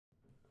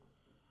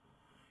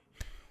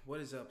What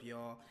is up,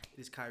 y'all?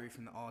 This is Kiahree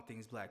from the All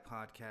Things Black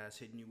podcast,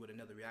 hitting you with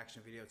another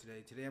reaction video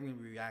today. Today I'm going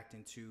to be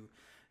reacting to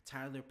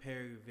Tyler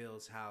Perry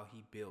reveals how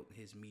he built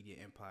his media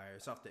empire.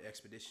 It's off the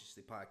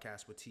Expeditiously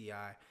Podcast with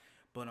T.I.P.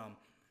 But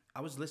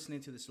I was listening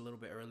to this a little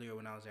bit earlier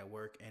when I was at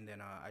work, and then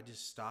I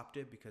just stopped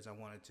it because I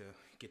wanted to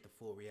get the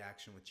full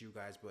reaction with you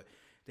guys. But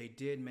they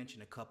did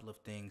mention a couple of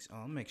things.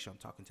 Let me make sure I'm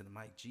talking to the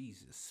mic.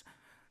 Jesus.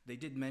 They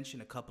did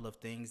mention a couple of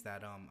things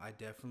that I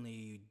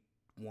definitely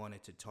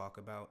wanted to talk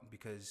about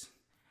because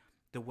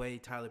the way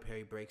Tyler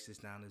Perry breaks this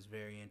down is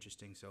very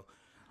interesting. So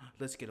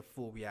let's get a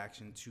full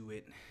reaction to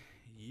it.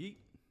 Yeet.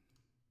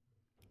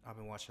 I've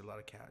been watching a lot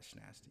of Cash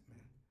Nasty, man.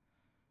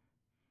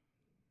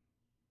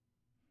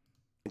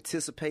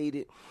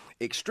 Anticipated,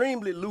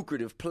 extremely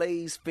lucrative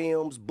plays,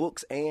 films,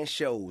 books, and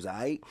shows. All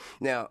right.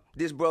 Now,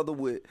 this brother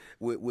would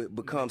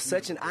become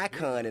such an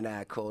icon in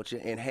our culture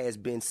and has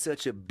been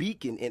such a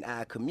beacon in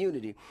our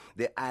community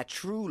that I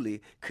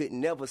truly could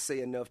never say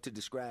enough to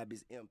describe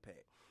his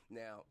impact.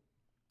 Now,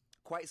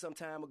 quite some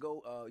time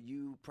ago,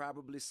 you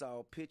probably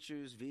saw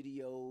pictures,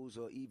 videos,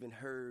 or even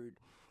heard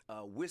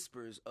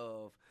whispers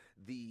of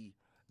the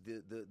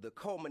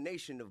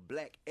culmination of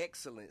black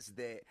excellence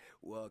that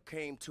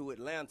came to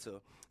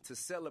Atlanta to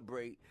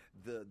celebrate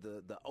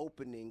the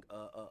opening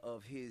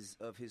of his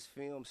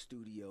film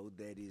studio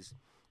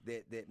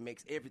that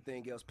makes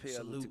everything else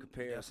pale into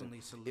comparison.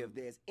 Definitely salute. If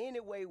there's any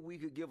way we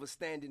could give a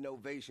standing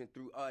ovation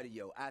through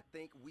audio, I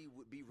think we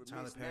would be remiss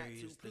not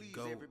to please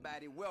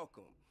everybody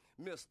welcome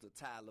Mr.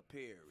 Tyler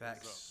Perry.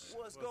 Facts.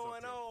 What's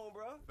going on,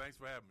 bro? Thanks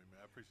for having me,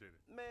 man. I appreciate it.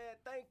 Man,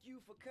 thank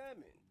you for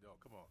coming. Yo,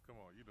 come on.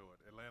 You know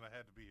it. Atlanta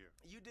had to be here.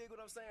 You dig what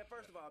I'm saying?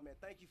 First of all, man,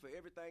 thank you for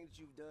everything that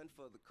you've done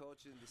for the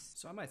culture.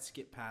 So I might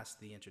skip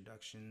past the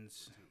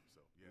introductions.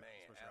 So, yeah,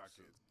 man,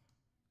 especially absolutely.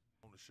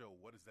 Our kids. On the show,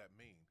 what does that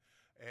mean?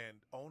 And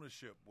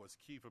ownership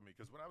was key for me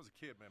because when I was a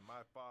kid, man,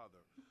 my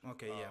father.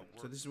 Okay, yeah.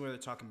 So this is where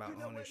they're talking about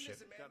ownership.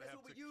 Listen, man, that's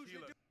what we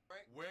usually do,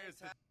 right? Where's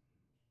the?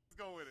 Let's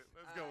go with it.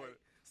 Let's go with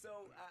it.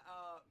 So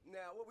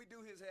now what we do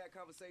here is have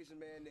conversation,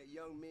 man, that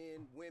young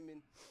men,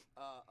 women,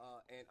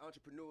 and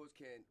entrepreneurs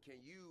can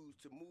use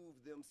to move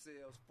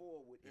themselves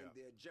forward in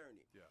their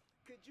journey. Yeah.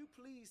 Could you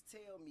please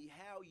tell me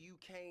how you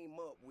came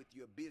up with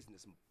your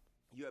business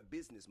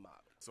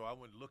model? So I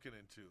went looking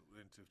into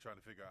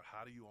trying to figure out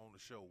how do you own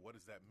a show? What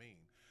does that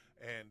mean?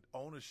 And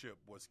ownership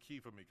was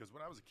key for me because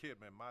when I was a kid,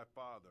 man, my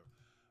father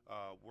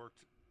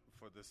worked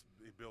for this,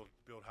 he built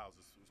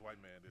houses. This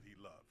white man that he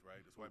loved, right?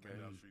 This white man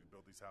down the street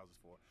built these houses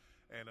for,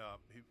 and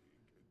he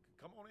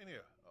come on in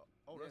here.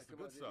 That's the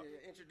good stuff.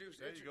 Yeah, introduce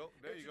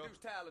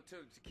Tyler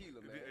to the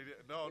tequila, man.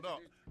 No,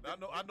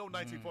 I know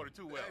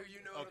 1942 well.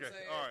 You know what I'm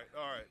saying?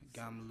 All right.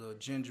 Got him a little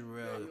ginger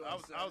ale. I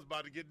was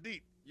about to get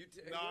deep.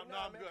 I'm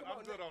good.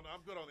 I'm good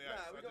on the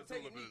ice. We're gonna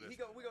take it neat.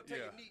 We're gonna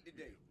take it neat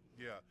today.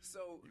 Yeah.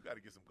 So you got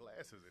to get some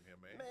glasses in here,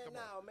 man.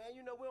 Man,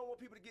 you know we don't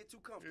want people to get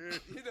too comfortable.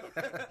 You know.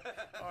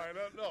 All right,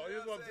 no. You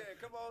know what I'm saying?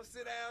 Come on,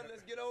 sit down.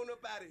 Let's get on up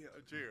out of here.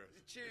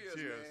 Cheers,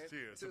 man.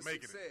 Cheers. To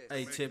making success.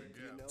 Hey,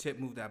 Tip,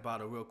 move that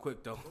bottle real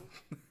quick though.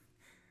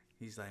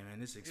 He's like,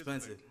 man, this is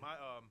expensive.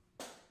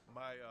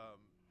 My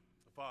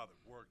father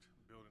worked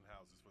building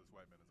houses for this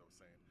white man, as I was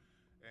saying,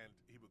 and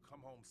he would come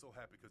home so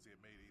happy because he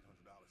had made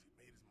 $800. He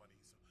made his money.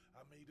 So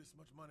I made this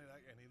much money,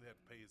 and he had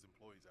to pay his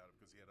employees out of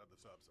it because he had other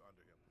subs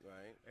under him.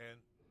 Right. And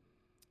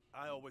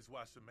I always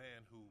watched a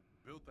man who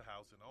built the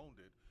house and owned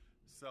it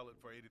sell it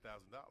for $80,000.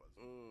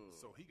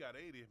 So he got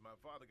 80. My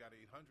father got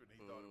 800, and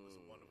he thought it was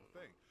a wonderful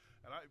thing.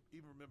 And I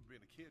even remember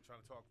being a kid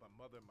trying to talk my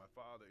mother and my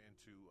father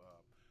into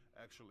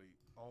actually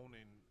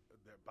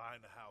buying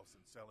the house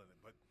and selling it.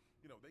 But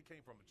you know, they came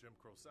from a Jim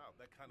Crow South.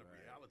 That kind of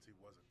reality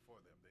wasn't for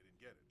them. They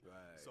didn't get it.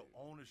 Right. So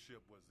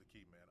ownership was the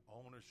key, man.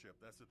 Ownership.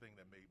 That's the thing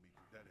that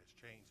has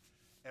changed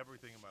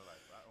everything in my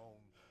life. I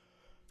own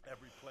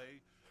every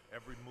play,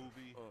 every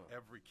movie,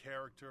 every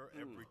character,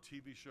 every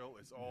TV show.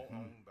 It's all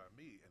owned by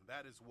me. And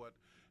that is what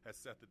has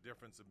set the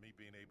difference of me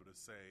being able to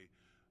say,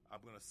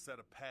 I'm going to set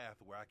a path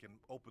where I can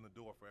open the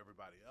door for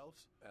everybody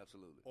else.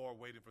 Absolutely. Or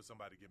waiting for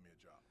somebody to give me a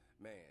job.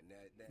 Man,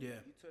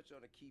 you touch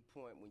on a key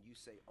point when you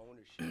say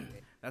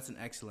ownership. That's an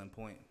excellent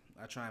point.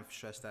 I try and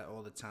stress that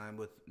all the time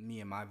with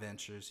me and my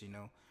ventures, you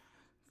know.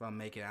 If I'm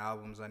making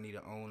albums, I need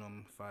to own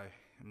them. If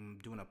I'm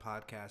doing a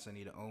podcast, I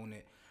need to own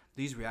it.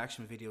 These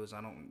reaction videos,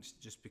 I don't,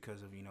 just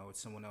because of, you know,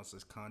 it's someone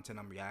else's content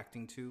I'm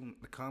reacting to.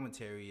 The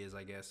commentary is,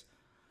 I guess,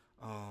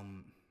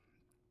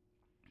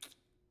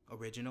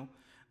 original,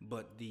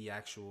 but the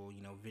actual,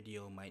 you know,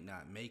 video might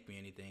not make me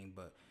anything.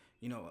 But,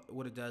 you know,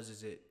 what it does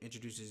is it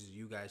introduces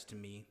you guys to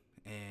me,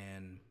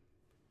 and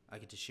I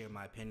get to share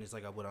my opinions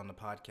like I would on the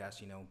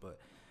podcast, you know. But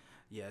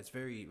yeah, it's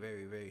very,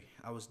 very, very,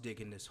 I was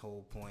digging this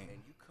whole point.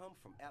 And you come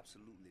from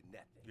absolutely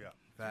nothing. Yeah.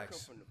 Facts.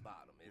 You come from the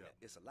bottom. And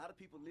it's a lot of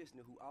people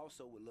listening who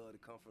also would love to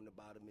come from the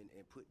bottom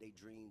and put their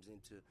dreams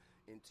into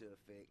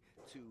effect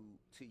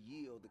to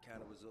yield the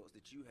kind of results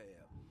that you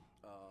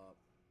have.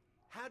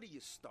 How do you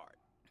start?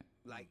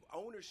 Like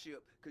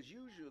ownership, because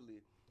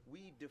usually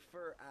we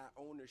defer our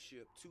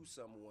ownership to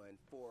someone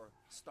for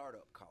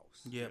startup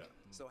costs. Yeah.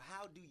 So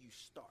how do you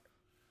start?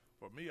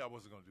 For me, I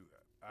wasn't going to do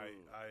that. I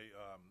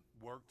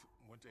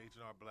went to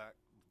H&R Block,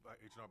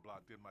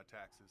 did my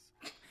taxes,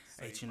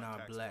 saved my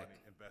tax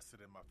money,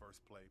 invested in my first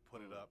play,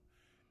 put it up.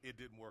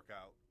 It didn't work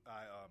out.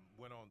 I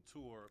went on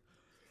tour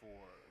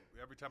for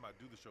every time I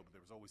do the show, but there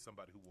was always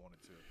somebody who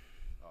wanted to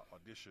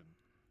audition.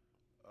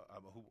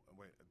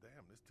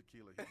 This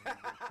tequila hit me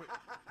real quick.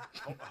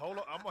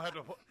 Hold on, I'm gonna have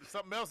to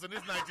something else in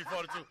this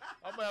 1942.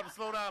 I'm gonna have to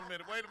slow down a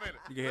minute. Wait a minute.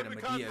 You can hear the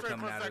Madea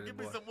coming out of the Give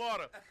me some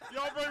water.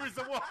 Y'all bring me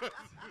some water.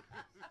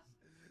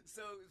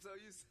 So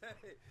you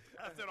say?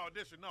 I said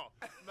audition. No.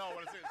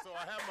 What I said. So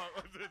I have my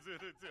tip.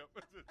 Shit.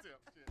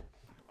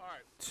 All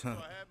right. So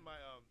I had my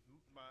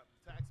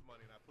tax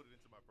money and I put it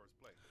into my first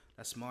play.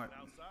 That's smart.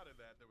 And outside of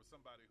that, there was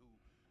somebody who,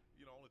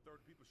 only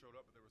 30 people showed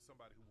up, but there was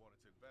somebody who wanted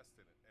to invest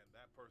in it. And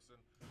that person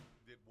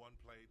did one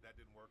play, that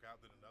didn't work out.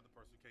 Then another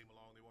person came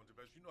along, they wanted to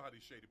invest. You know how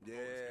these shady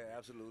promoters can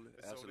be.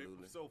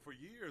 Absolutely. So for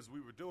years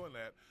we were doing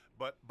that,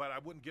 but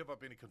I wouldn't give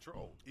up any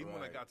control. Even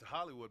when I got to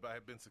Hollywood, I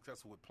had been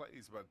successful with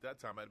plays. But at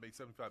that time, I had made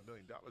 $75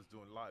 million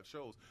doing live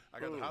shows.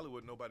 I got to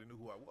Hollywood, nobody knew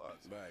who I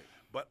was. Right.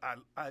 But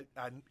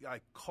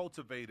I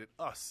cultivated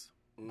us.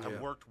 I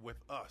worked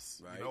with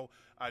us. Right.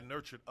 I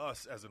nurtured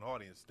us as an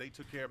audience. They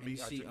took care of me.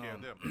 I took care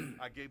of them.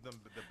 I gave them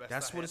the best.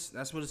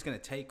 That's what it's gonna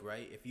take,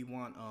 right? If you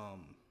want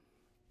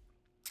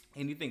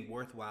anything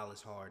worthwhile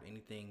is hard.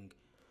 Anything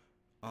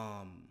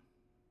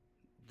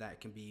that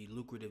can be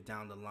lucrative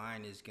down the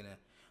line is gonna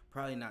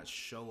probably not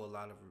show a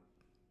lot of.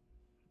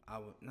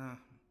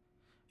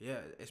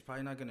 It's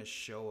probably not gonna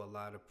show a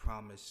lot of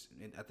promise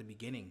at the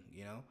beginning,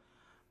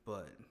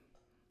 but.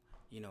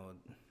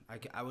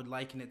 I would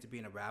liken it to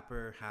being a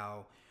rapper,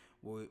 how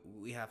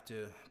we have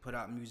to put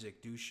out music,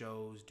 do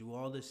shows, do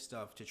all this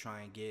stuff to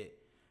try and get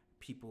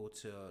people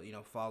to,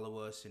 follow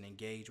us and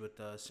engage with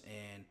us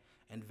and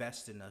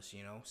invest in us,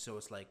 So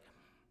it's like,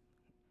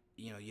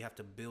 you have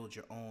to build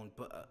your own,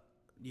 but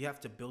you have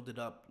to build it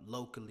up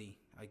locally,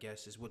 I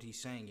guess, is what he's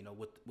saying,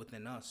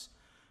 within us.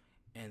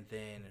 And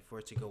then for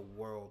it to go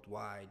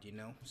worldwide,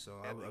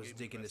 So I was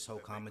digging this whole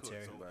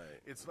commentary. So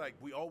it's like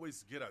we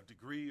always get a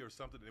degree or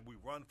something and we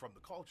run from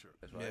the culture.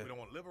 That's right. We don't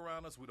want to live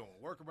around us. We don't want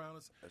to work around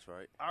us. That's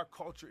right. Our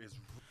culture is...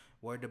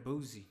 Word to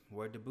boozy,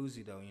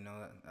 though.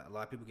 A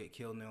lot of people get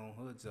killed in their own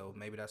hoods, so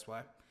maybe that's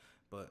why.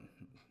 But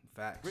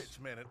facts. Rich,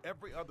 man, and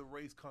every other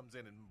race comes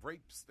in and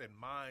rapes and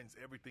mines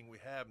everything we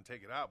have and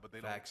take it out, but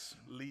they don't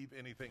leave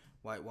anything.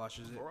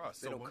 Whitewashes it. For us.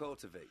 They don't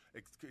cultivate.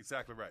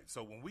 Exactly right.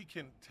 So when we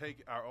can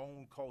take our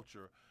own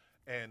culture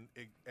and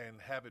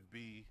have it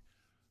be,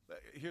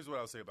 here's what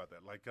I'll say about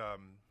that. Like,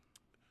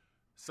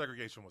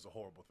 segregation was a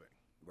horrible thing.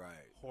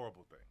 Right.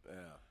 Horrible thing.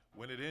 Yeah.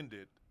 When it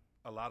ended,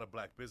 a lot of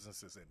black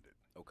businesses ended.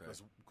 Okay.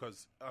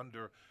 Because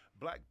under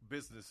black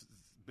businesses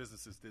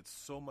did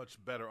so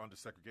much better under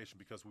segregation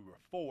because we were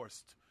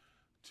forced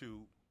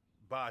to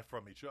buy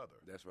from each other.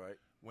 That's right.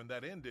 When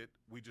that ended,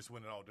 we just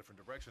went in all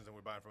different directions and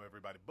we're buying from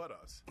everybody but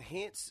us.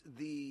 Hence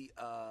the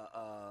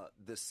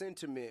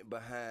sentiment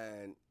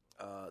behind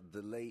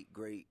the late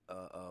great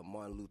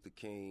Martin Luther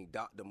King,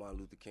 Dr. Martin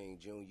Luther King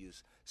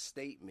Jr.'s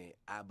statement,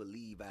 "I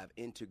believe I've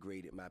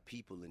integrated my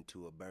people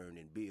into a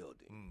burning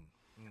building."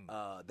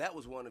 That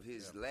was one of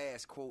his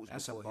last quotes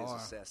before his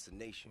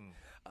assassination.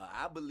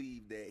 I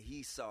believe that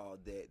he saw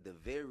that the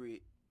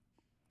very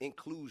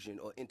inclusion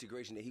or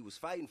integration that he was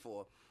fighting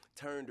for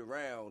turned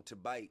around to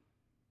bite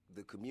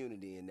the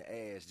community in the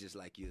ass, just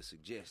like you're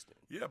suggesting.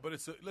 Yeah, but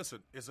it's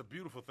a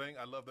beautiful thing.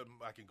 I love that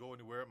I can go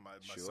anywhere. My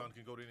son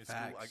can go to any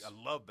school. I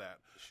love that.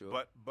 Sure.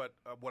 But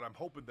what I'm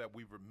hoping that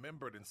we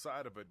remembered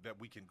inside of it, that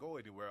we can go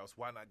anywhere else.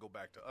 Why not go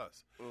back to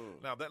us?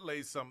 Now, that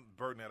lays some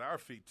burden at our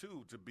feet,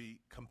 too, to be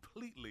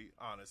completely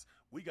honest.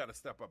 We got to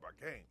step up our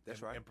game.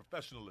 That's right. In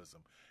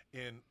professionalism,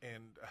 in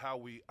how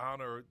we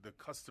honor the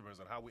customers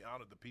and how we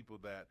honor the people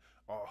that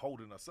are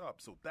holding us up.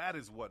 So that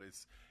is what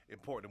is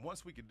important. And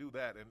once we can do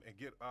that and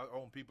get our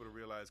own people to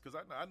realize, because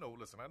I know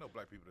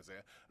black people that say,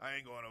 I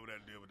ain't going over there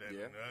to deal with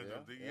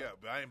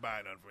that. But I ain't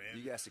buying nothing for him.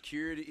 You got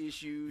security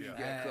issues, you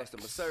got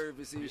customer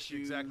service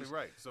issues. Exactly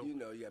right. So you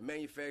got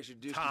manufacturing,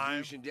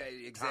 distribution.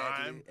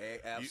 Exactly. Time.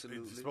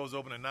 Absolutely. You're supposed to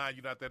open at 9,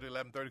 you're not there at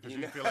 11:30 because you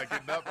didn't feel like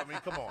getting up. I mean,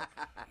 come on.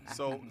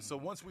 So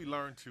once we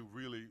learn to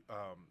really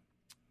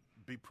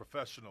be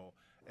professional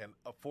and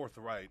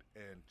forthright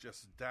and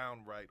just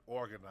downright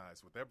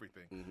organized with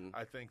everything,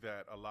 I think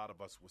that a lot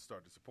of us will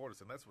start to support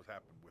us. And that's what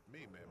happened with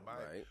me, man.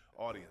 My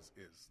audience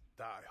is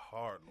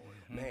die-hard loyal.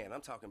 Man,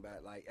 I'm talking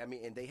about,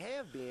 and they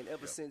have been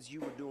ever since you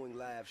were doing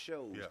live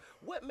shows. Yeah.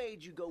 What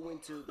made you go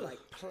into,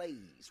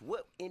 plays?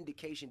 What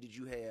indication did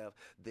you have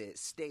that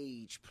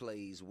stage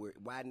plays were,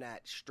 why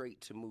not straight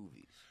to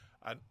movies?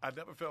 I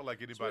never felt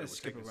like anybody was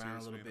skip taking around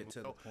a seriously. little bit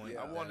to the point.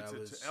 I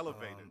wanted to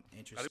elevate it.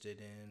 Interested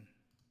in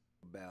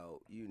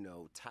about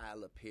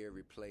Tyler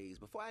Perry plays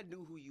before I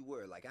knew who you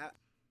were. I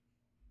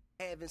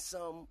having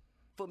some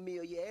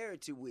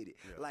familiarity with it,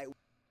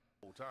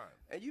 whole time.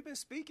 And you've been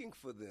speaking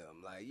for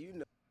them,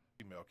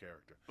 female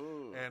character,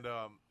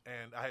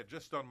 and I had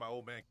just done my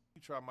old man. Can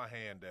you try my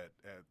hand at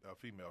a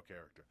female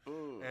character,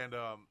 and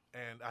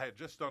I had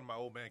just done my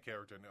old man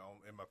character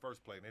in my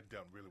first play, and it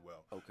done really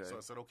well. Okay. So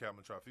I said, okay, I'm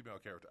gonna try a female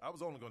character. I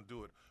was only gonna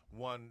do it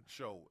one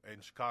show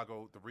in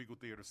Chicago, the Regal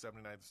Theater,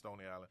 79th and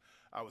Stony Island.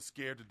 I was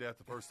scared to death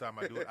the first time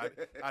I do it.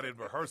 I didn't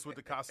rehearse with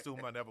the costume.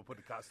 I never put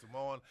the costume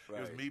on. Right.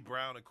 It was me,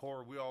 Brown, and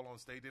Cora. We all on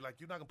stage. They're like,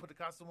 "You're not gonna put the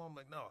costume on?" I'm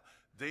like, "No."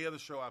 Day of the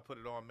show, I put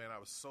it on. Man, I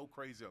was so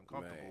crazy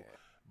uncomfortable. Man.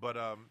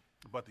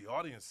 But the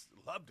audience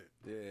loved it.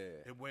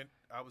 Yeah. It went.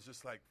 I was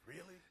just like,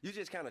 really? You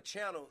just kind of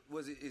channeled.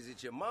 Is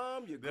it your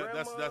mom, your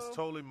grandma? That's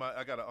totally my.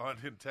 I got an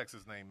aunt in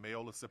Texas named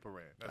Mayola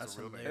Ciparan. That's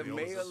a real name.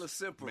 Mayola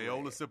Ciparan.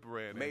 Mayola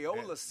Ciparan.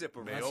 Mayola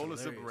Ciparan. Mayola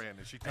Ciparan.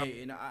 And she come.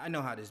 Hey, and I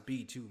know how this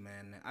be too,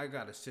 man. I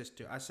got a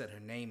sister. I said her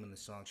name in the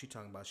song. She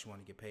talking about she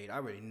want to get paid. I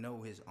already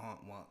know his aunt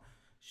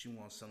she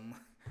wants some.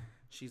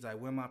 She's like,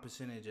 where my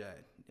percentage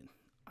at?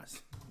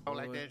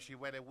 Like that. She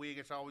wear that wig.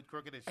 It's always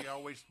crooked, and she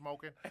always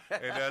smoking.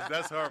 And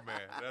that's her,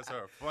 man. That's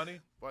her. Funny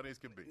as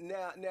can be.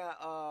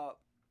 Now,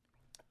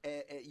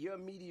 at your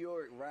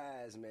meteoric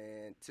rise,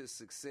 man, to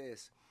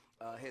success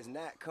has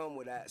not come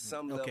without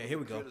some level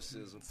of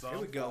criticism. Here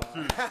we go.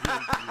 Here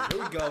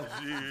we go.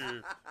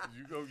 Yeah,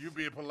 you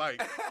being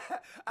polite.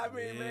 I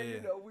mean, man,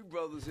 you know, we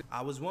brothers.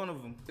 I was one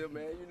of them. Yeah,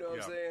 man, you know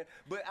what I'm saying?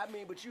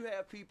 But you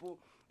have people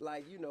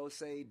like, you know,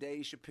 say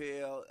Dave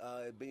Chappelle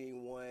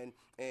being one,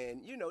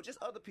 and, you know,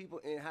 just other people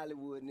in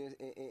Hollywood and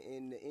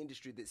in the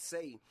industry that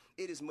say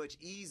it is much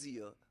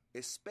easier,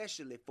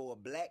 especially for a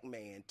black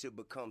man, to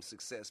become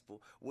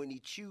successful when he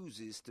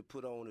chooses to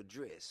put on a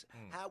dress.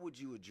 How would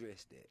you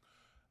address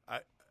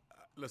that?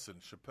 Listen,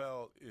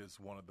 Chappelle is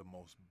one of the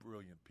most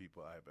brilliant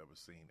people I have ever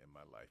seen in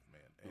my life,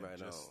 man. And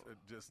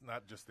just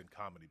not just in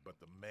comedy, but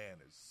the man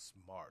is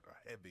smart,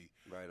 a heavy,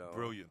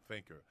 brilliant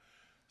thinker.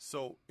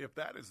 So if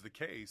that is the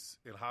case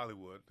in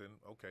Hollywood, then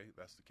okay,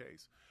 that's the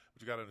case.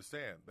 But you got to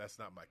understand, that's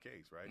not my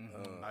case, right?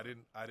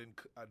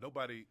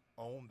 Nobody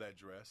owned that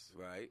dress,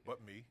 right?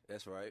 But me.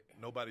 That's right.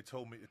 Nobody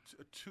told me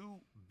a $2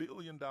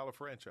 billion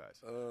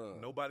franchise.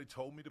 Nobody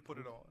told me to put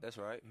it on. That's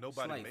right.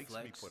 Nobody makes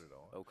me put it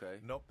on. Okay.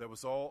 Nope. That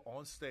was all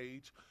on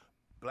stage.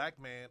 Black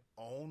man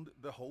owned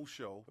the whole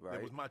show. Right.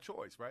 It was my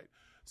choice, right?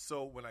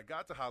 So when I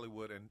got to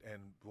Hollywood and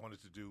wanted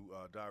to do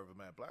Diary of a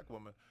Mad Black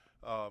Woman,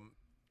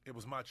 it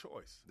was my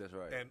choice. That's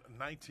right. And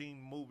 19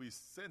 movies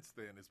since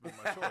then, it's been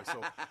my choice.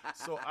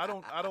 So I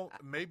don't.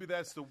 Maybe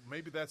that's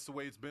the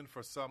way it's been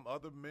for some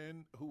other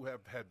men who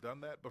had done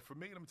that. But for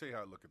me, let me tell you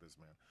how I look at this,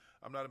 man.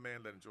 I'm not a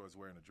man that enjoys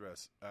wearing a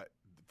dress.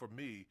 For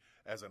me,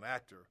 as an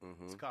actor,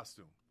 it's a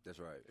costume. That's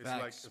right. It's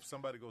like if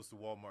somebody goes to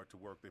Walmart to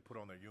work, they put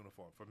on their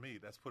uniform. For me,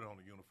 that's putting on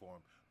a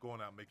uniform, going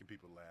out, making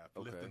people laugh,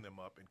 lifting them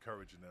up,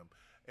 encouraging them,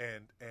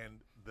 and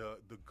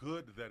the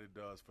good that it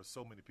does for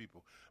so many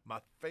people. My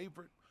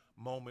favorite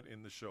moment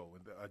in the show,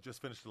 and I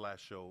just finished the last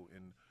show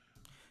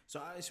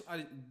So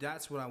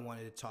that's what I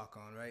wanted to talk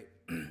on, right?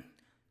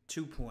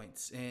 2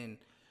 points, and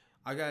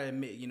I gotta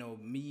admit, you know,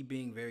 me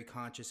being very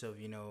conscious of,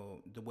 you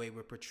know, the way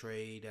we're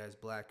portrayed as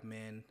black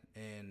men,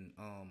 and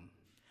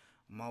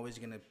I'm always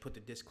gonna put the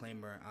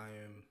disclaimer: I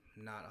am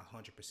not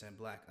 100%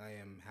 black. I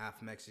am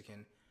half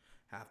Mexican,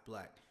 half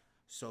black.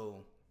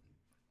 So,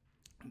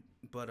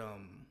 but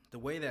the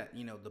way that,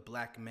 you know, the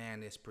black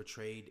man is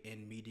portrayed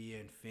in media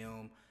and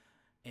film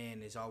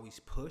and is always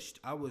pushed,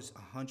 I was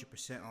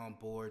 100% on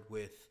board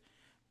with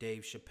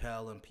Dave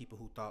Chappelle and people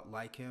who thought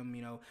like him.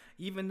 You know,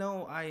 even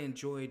though I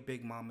enjoyed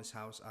Big Mama's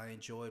House, I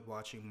enjoyed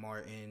watching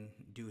Martin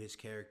do his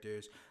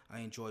characters, I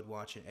enjoyed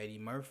watching Eddie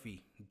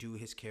Murphy do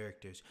his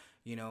characters,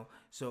 you know.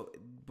 So,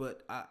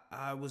 but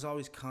I was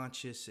always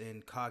conscious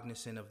and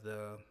cognizant of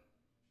the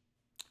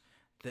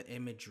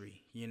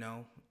imagery, you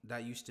know.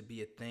 That used to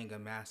be a thing.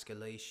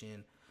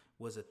 Emasculation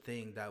was a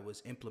thing that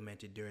was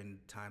implemented during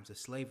times of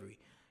slavery.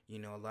 You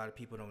know, a lot of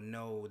people don't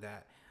know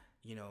that,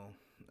 you know,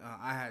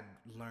 I had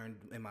learned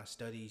in my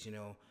studies, you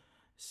know,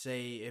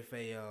 say if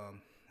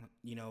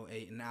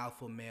an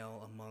alpha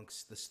male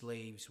amongst the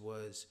slaves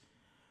was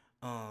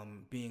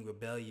being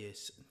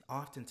rebellious,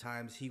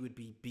 oftentimes he would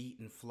be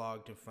beaten,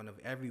 flogged in front of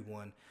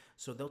everyone.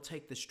 So they'll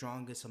take the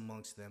strongest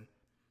amongst them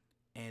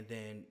and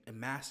then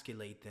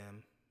emasculate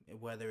them,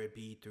 whether it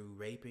be through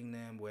raping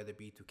them, whether it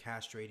be through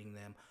castrating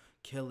them,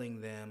 killing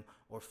them,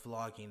 or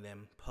flogging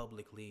them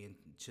publicly, and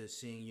just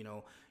seeing, you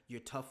know, your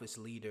toughest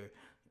leader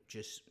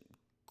just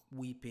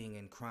weeping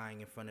and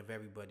crying in front of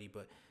everybody,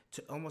 but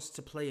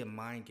to play a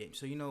mind game.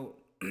 So, you know,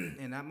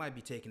 and that might be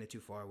taking it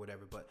too far or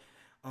whatever, but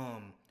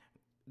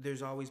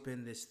there's always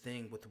been this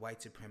thing with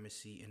white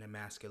supremacy and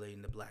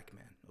emasculating the black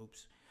man.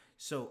 Oops.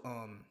 So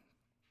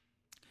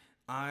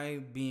I,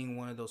 being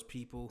one of those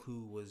people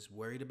who was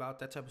worried about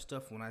that type of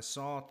stuff, when I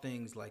saw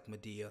things like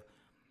Madea,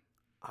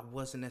 I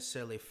wasn't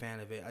necessarily a fan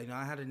of it. You know,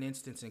 I had an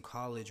instance in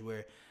college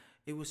where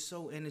it was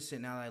so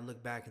innocent now that I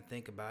look back and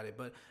think about it.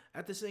 But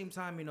at the same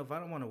time, you know, if I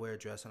don't want to wear a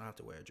dress, I don't have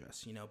to wear a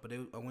dress, you know. But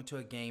I went to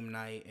a game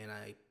night and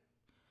I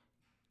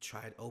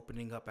tried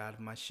opening up out of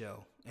my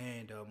shell.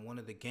 And one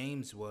of the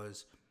games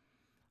was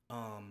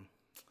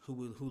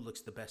who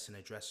looks the best in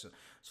a dress.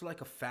 So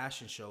like a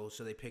fashion show.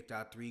 So they picked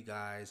out 3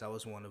 guys. I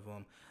was one of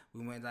them.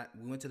 We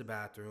went to the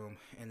bathroom,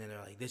 and then they're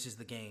like, "This is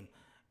the game,"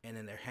 and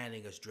then they're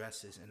handing us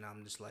dresses, and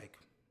I'm just like,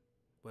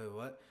 "Wait,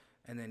 what?"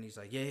 And then he's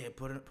like, "Yeah,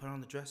 put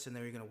on the dress, and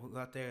then we're gonna go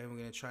out there and we're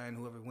gonna try, and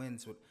whoever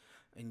wins,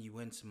 and you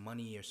win some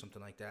money or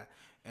something like that."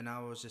 And I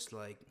was just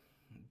like,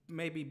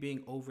 maybe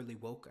being overly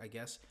woke, I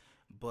guess,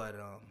 but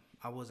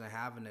I wasn't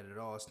having it at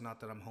all. It's not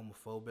that I'm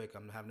homophobic.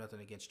 I have nothing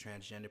against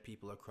transgender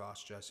people or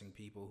cross-dressing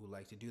people who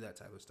like to do that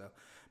type of stuff.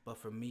 But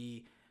for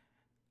me,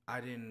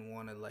 I didn't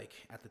want to, like,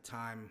 at the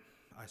time,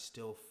 I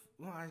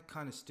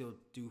kind of still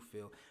do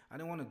feel, I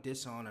didn't want to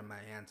dishonor my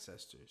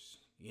ancestors.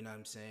 You know what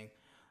I'm saying?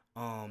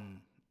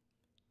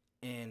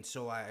 And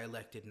so I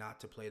elected not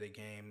to play the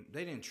game.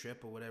 They didn't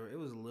trip or whatever. It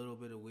was a little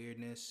bit of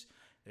weirdness.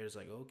 They're just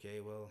like, okay,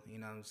 well, you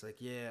know, I'm just like,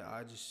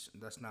 yeah,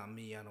 that's not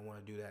me. I don't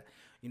want to do that,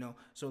 you know?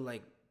 So,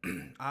 like,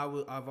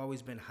 I've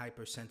always been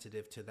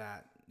hypersensitive to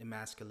that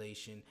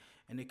emasculation,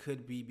 and it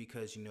could be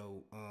because, you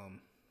know,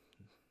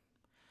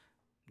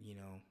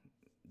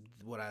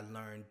 what I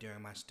learned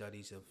during my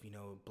studies of, you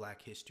know,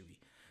 Black history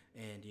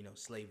and, you know,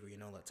 slavery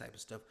and all that type of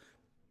stuff.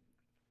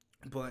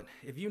 But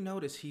if you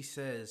notice, he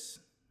says,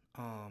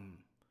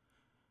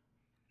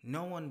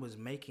 no one was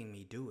making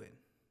me do it.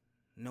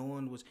 No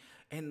one was,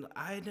 and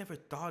I had never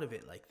thought of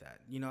it like that.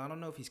 You know, I don't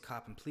know if he's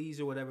cop and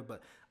please or whatever,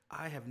 but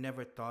I have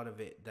never thought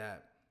of it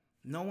that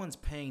no one's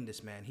paying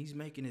this man. He's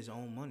making his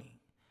own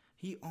money.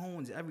 He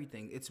owns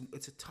everything. It's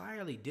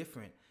entirely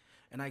different.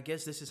 And I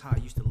guess this is how I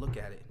used to look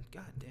at it.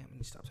 God damn, let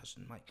me stop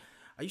touching the mic.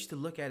 I used to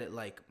look at it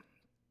like,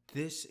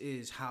 this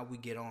is how we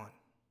get on.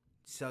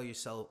 Sell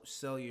yourself,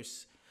 sell your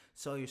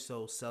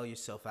soul, sell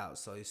yourself out,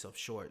 sell yourself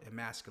short,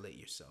 emasculate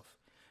yourself.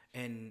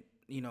 And,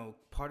 you know,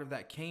 part of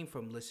that came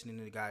from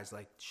listening to guys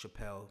like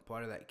Chappelle.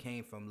 Part of that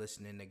came from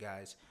listening to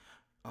guys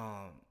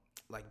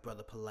like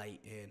Brother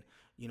Polite and,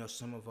 you know,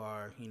 some of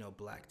our, you know,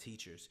 Black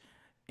teachers.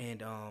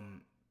 And,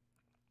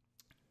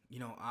 you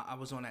know, I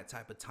was on that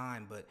type of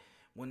time, but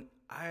when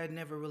I had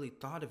never really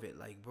thought of it,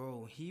 like,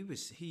 bro, he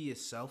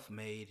is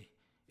self-made.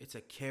 It's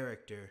a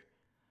character,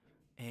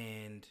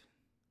 and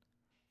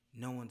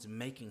no one's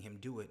making him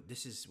do it.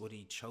 This is what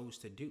he chose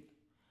to do.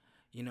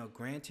 You know,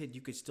 granted,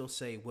 you could still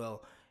say,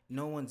 well,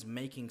 no one's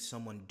making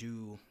someone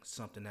do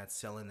something that's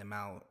selling them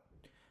out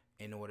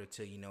in order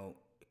to, you know,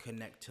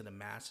 connect to the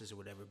masses or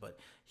whatever. But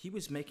he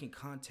was making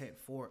content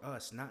for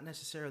us, not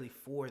necessarily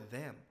for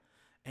them.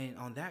 And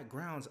on that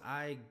grounds,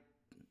 I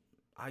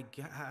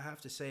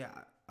have to say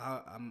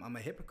I'm a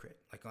hypocrite.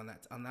 Like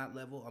on that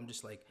level, I'm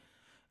just like,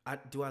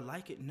 do I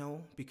like it?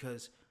 No,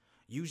 because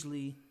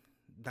usually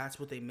that's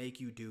what they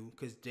make you do.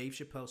 Because Dave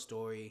Chappelle's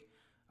story,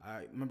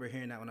 I remember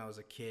hearing that when I was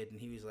a kid, and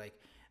he was like,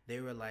 they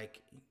were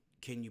like,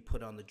 can you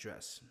put on the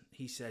dress?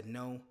 He said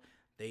no.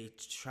 They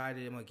tried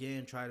him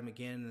again,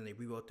 and then they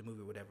rewrote the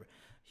movie or whatever.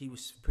 He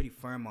was pretty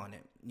firm on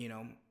it, you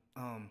know.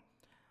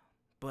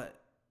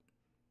 But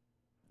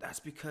that's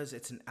because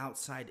it's an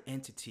outside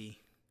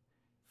entity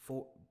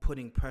for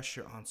putting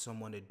pressure on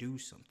someone to do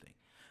something.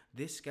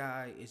 This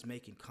guy is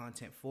making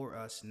content for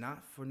us,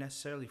 not for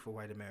necessarily for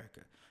white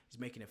America. He's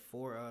making it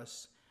for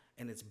us,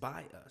 and it's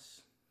by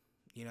us.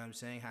 You know what I'm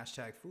saying?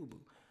 Hashtag FUBU.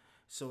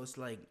 So it's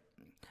like,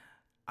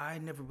 I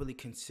never really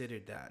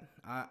considered that.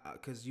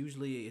 Because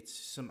usually it's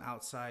some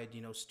outside,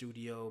 you know,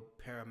 studio,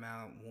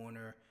 Paramount,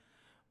 Warner,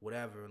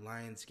 whatever,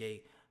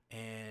 Lionsgate,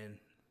 and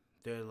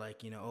they're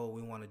like, you know, oh,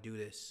 we want to do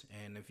this.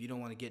 And if you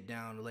don't want to get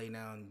down, lay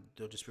down,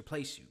 they'll just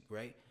replace you,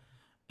 right?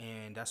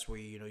 And that's where,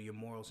 you know, your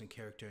morals and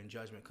character and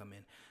judgment come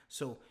in.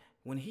 So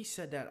when he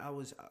said that,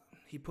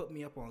 he put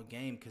me up on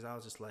game, because I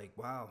was just like,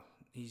 wow.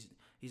 He's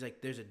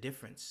like, there's a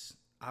difference.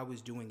 I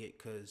was doing it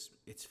because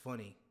it's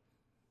funny,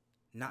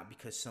 not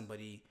because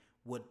somebody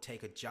would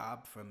take a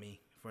job from me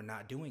for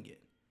not doing it.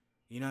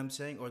 You know what I'm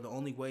saying? Or the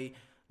only way,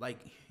 like,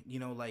 you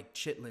know, like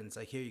chitlins,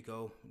 like, here you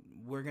go.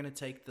 We're going to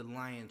take the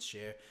lion's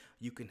share.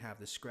 You can have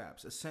the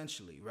scraps,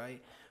 essentially,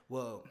 right?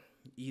 Well,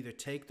 either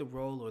take the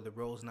role or the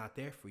role's not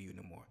there for you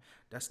no more.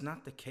 That's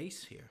not the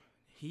case here.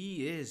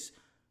 He is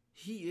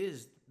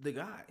the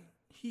guy.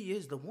 He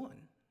is the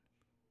one.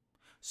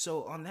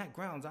 So on that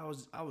grounds,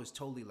 I was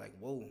totally like,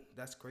 whoa,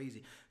 that's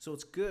crazy. So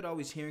it's good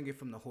always hearing it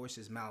from the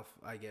horse's mouth,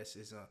 I guess,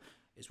 is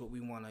what we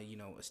want to, you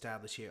know,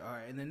 establish here. All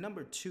right, and then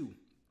number 2,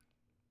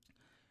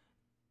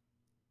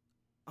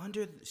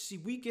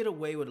 we get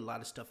away with a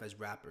lot of stuff as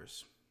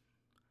rappers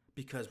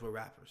because we're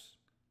rappers.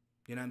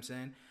 You know what I'm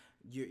saying?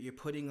 You're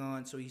putting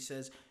on, so he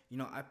says, you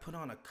know, I put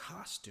on a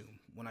costume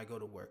when I go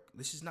to work.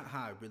 This is not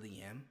how I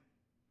really am.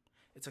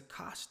 It's a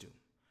costume.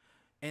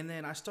 And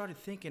then I started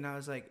thinking, I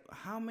was like,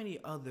 how many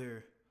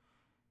other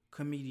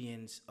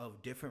comedians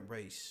of different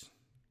race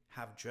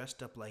have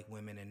dressed up like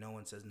women and no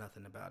one says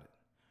nothing about it?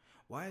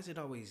 Why is it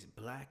always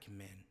Black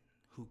men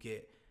who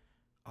get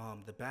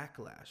the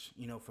backlash,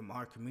 you know, from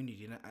our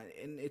community?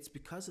 And it's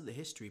because of the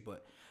history,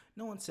 but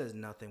no one says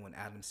nothing when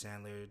Adam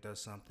Sandler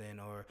does something,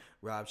 or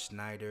Rob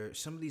Schneider.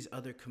 Some of these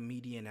other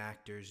comedian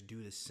actors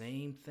do the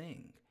same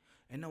thing,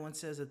 and no one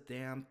says a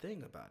damn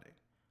thing about it.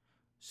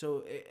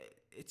 So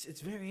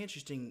it's very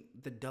interesting,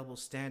 the double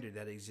standard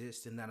that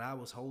exists and that I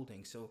was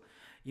holding. So,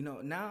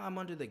 now I'm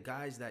under the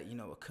guise that,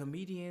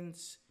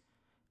 comedians,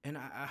 and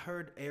I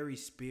heard Ari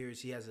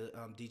Spears, he has a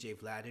DJ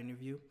Vlad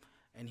interview,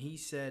 and he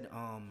said,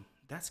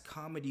 that's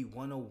comedy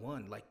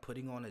 101, like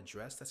putting on a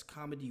dress, that's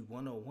comedy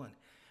 101.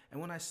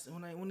 And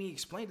when he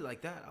explained it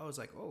like that, I was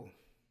like, oh,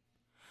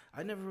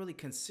 I never really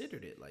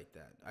considered it like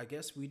that. I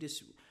guess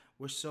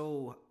we're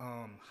so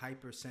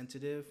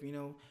hypersensitive,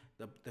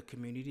 the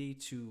community,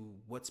 to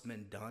what's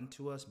been done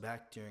to us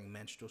back during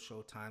menstrual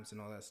show times and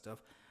all that stuff,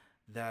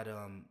 that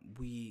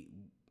we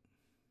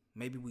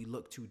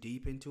look too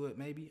deep into it.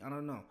 Maybe, I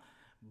don't know,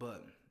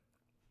 but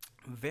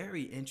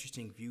very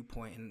interesting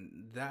viewpoint,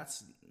 and that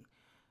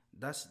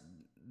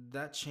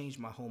changed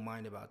my whole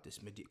mind about this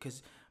Madea.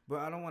 Because, bro,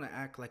 I don't want to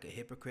act like a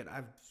hypocrite.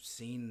 I've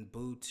seen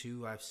Boo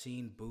too. I've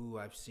seen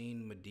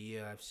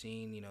Madea. I've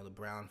seen, the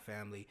Brown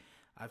family.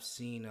 I've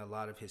seen a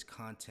lot of his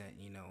content,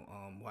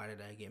 Why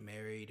Did I Get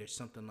Married or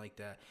something like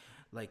that.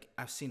 Like,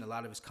 I've seen a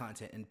lot of his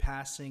content in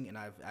passing, and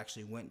I've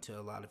actually went to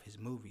a lot of his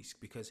movies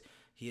because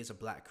he is a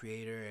black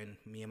creator, and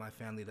me and my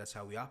family, that's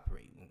how we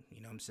operate.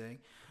 You know what I'm saying?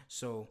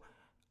 So,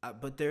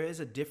 but there is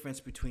a difference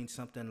between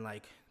something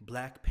like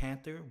Black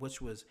Panther,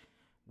 which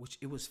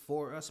it was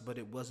for us, but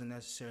it wasn't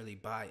necessarily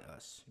by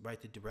us,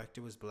 right? The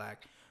director was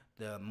black.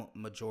 The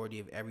majority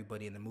of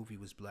everybody in the movie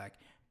was black.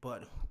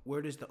 But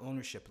where does the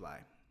ownership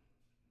lie?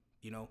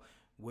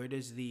 Where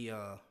does the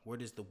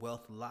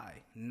wealth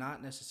lie?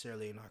 Not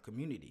necessarily in our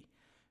community.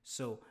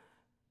 So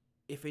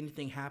if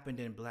anything happened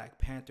in Black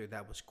Panther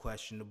that was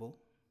questionable,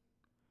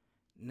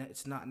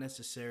 it's not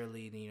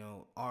necessarily,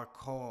 our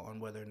call on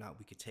whether or not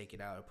we could take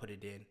it out or put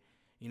it in.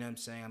 You know what I'm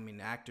saying? I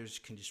mean, actors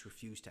can just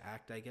refuse to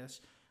act, I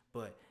guess.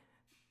 But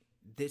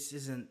this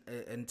is an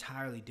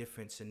entirely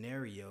different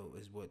scenario,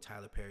 is what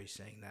Tyler Perry's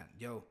saying, that,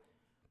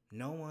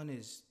 no one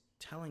is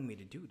telling me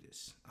to do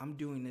this. I'm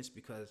doing this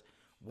because,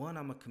 1,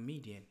 I'm a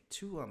comedian,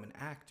 2, I'm an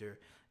actor,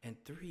 and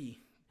 3,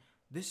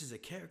 this is a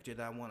character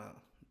that I want to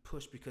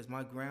push because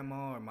my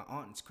grandma or my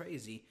aunt is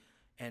crazy,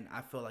 and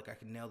I feel like I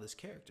can nail this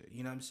character.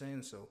 You know what I'm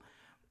saying? So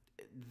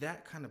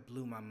that kind of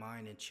blew my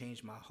mind and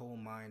changed my whole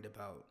mind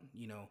about,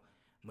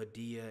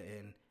 Madea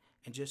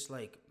and just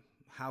like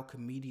how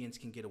comedians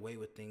can get away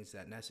with things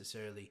that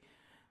necessarily,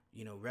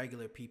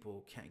 regular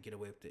people can't get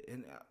away with it.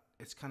 And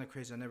it's kind of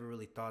crazy. I never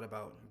really thought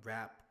about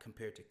rap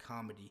compared to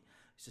comedy.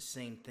 It's the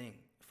same thing.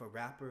 If a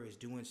rapper is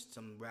doing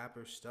some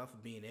rapper stuff,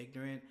 being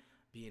ignorant,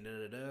 being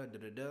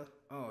da-da-da,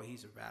 oh,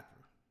 he's a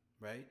rapper,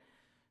 right?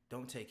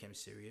 Don't take him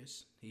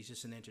serious. He's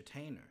just an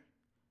entertainer,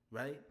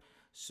 right?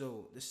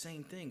 So the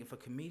same thing. If a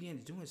comedian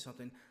is doing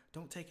something,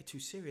 don't take it too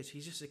serious.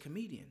 He's just a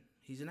comedian.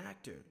 He's an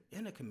actor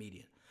and a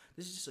comedian.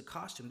 This is just a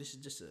costume. This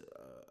is just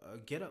a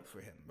get-up for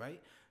him,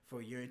 right?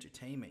 For your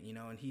entertainment,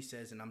 And he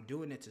says, and I'm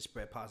doing it to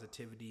spread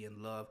positivity and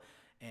love,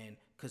 and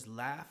because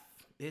laugh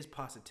is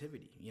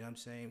positivity. You know what I'm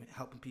saying?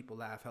 Helping people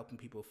laugh, helping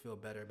people feel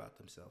better about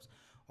themselves.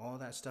 All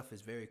that stuff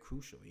is very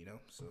crucial,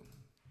 So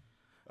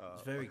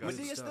it's very good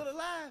stuff. Is he still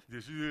alive?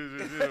 Yes, she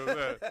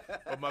is.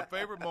 But my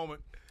favorite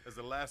moment is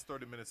the last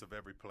 30 minutes of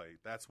every play.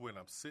 That's when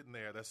I'm sitting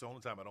there. That's the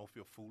only time I don't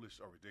feel foolish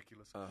or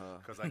ridiculous,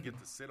 because I get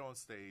to sit on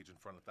stage in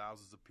front of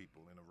thousands of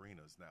people in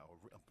arenas now.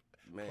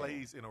 Man,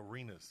 plays in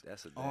arenas.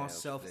 That's a all damn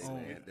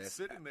self-owned. thing,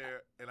 Sitting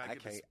there, and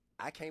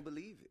I can't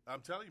believe it.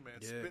 I'm telling you, man,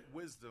 Yeah. spit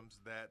wisdoms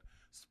that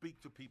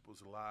speak to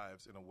people's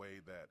lives in a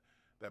way that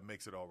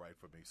makes it all right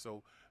for me.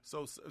 So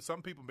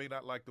some people may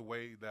not like the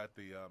way that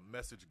the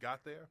message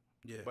got there,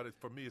 but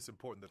for me, it's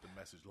important that the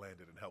message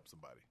landed and helped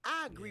somebody.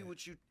 I agree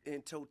with you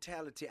in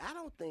totality. I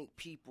don't think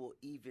people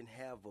even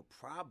have a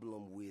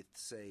problem with,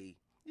 say,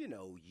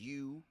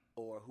 you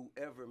or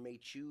whoever may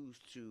choose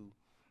to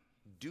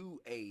do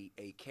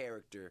a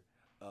character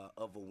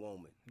of a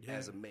woman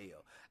as a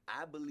male.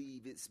 I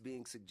believe it's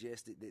being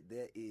suggested that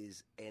there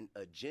is an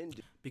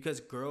agenda.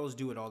 Because girls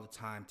do it all the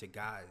time to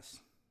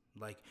guys.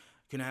 Like,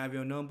 can I have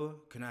your number?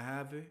 Can I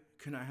have it?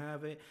 Can I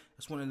have it?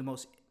 That's one of the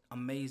most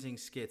amazing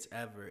skits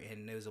ever.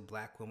 And there's a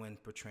black woman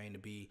portraying to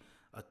be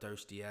a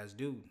thirsty ass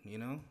dude,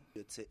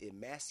 To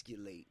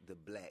emasculate the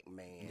black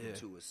man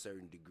to a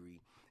certain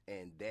degree.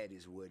 And that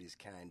is what is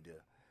kind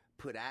of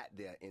put out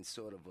there in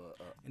sort of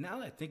And now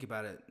that I think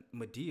about it,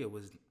 Madea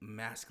was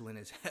masculine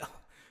as hell.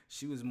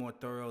 She was more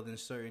thorough than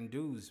certain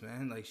dudes,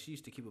 man. Like, she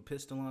used to keep a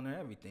pistol on her,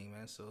 everything,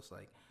 man. So it's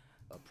like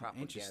a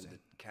propaganda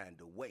kind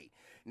of way.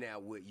 Now,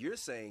 what you're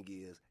saying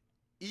is,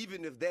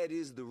 even if that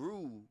is the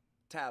rule,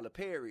 Tyler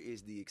Perry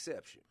is the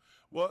exception.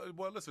 Well,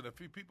 listen. If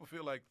people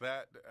feel like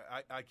that,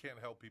 I can't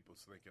help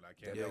people's thinking. I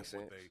can't help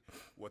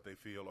what they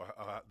feel or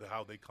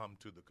how they come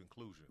to the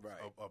conclusion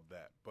of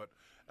that. But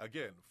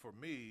again, for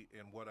me,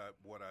 and what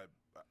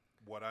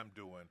I'm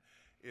doing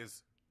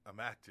is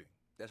I'm acting.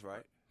 That's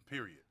right.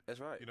 period. That's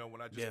right. You know,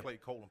 when I just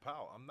played Colin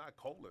Powell, I'm not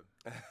Colin.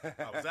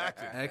 I was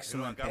acting.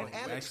 Excellent you know, point.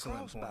 Alex Excellent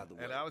Cross, point. by the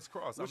way. And Alex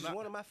Cross, which is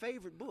one of my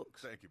favorite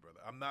books. Thank you, brother.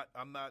 I'm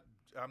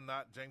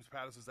not James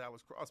Patterson's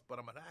Alex Cross, but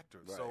I'm an actor.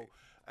 Right. So,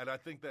 and I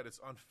think that it's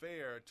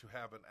unfair to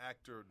have an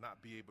actor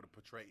not be able to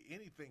portray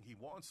anything he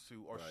wants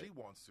to or she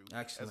wants to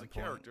Excellent as a point.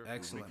 character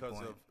Excellent because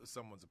point. of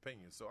someone's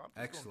opinion. So I'm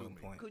just Excellent gonna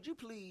do me. point. Could you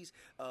please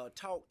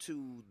talk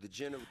to the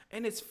general?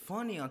 And it's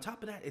funny. On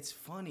top of that, it's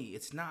funny.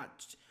 It's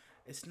not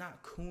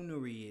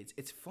coonery.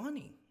 It's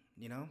funny.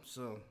 You know.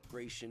 So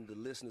The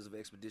listeners of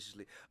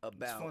Expeditiously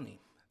about funny.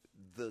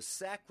 the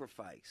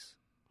sacrifice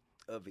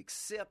of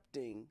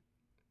accepting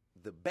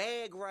the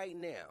bag right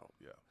now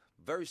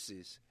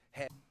versus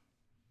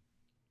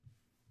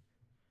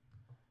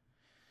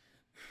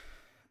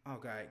all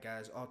right,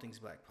 guys. All Things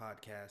Black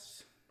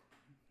Podcast.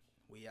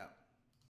 We out.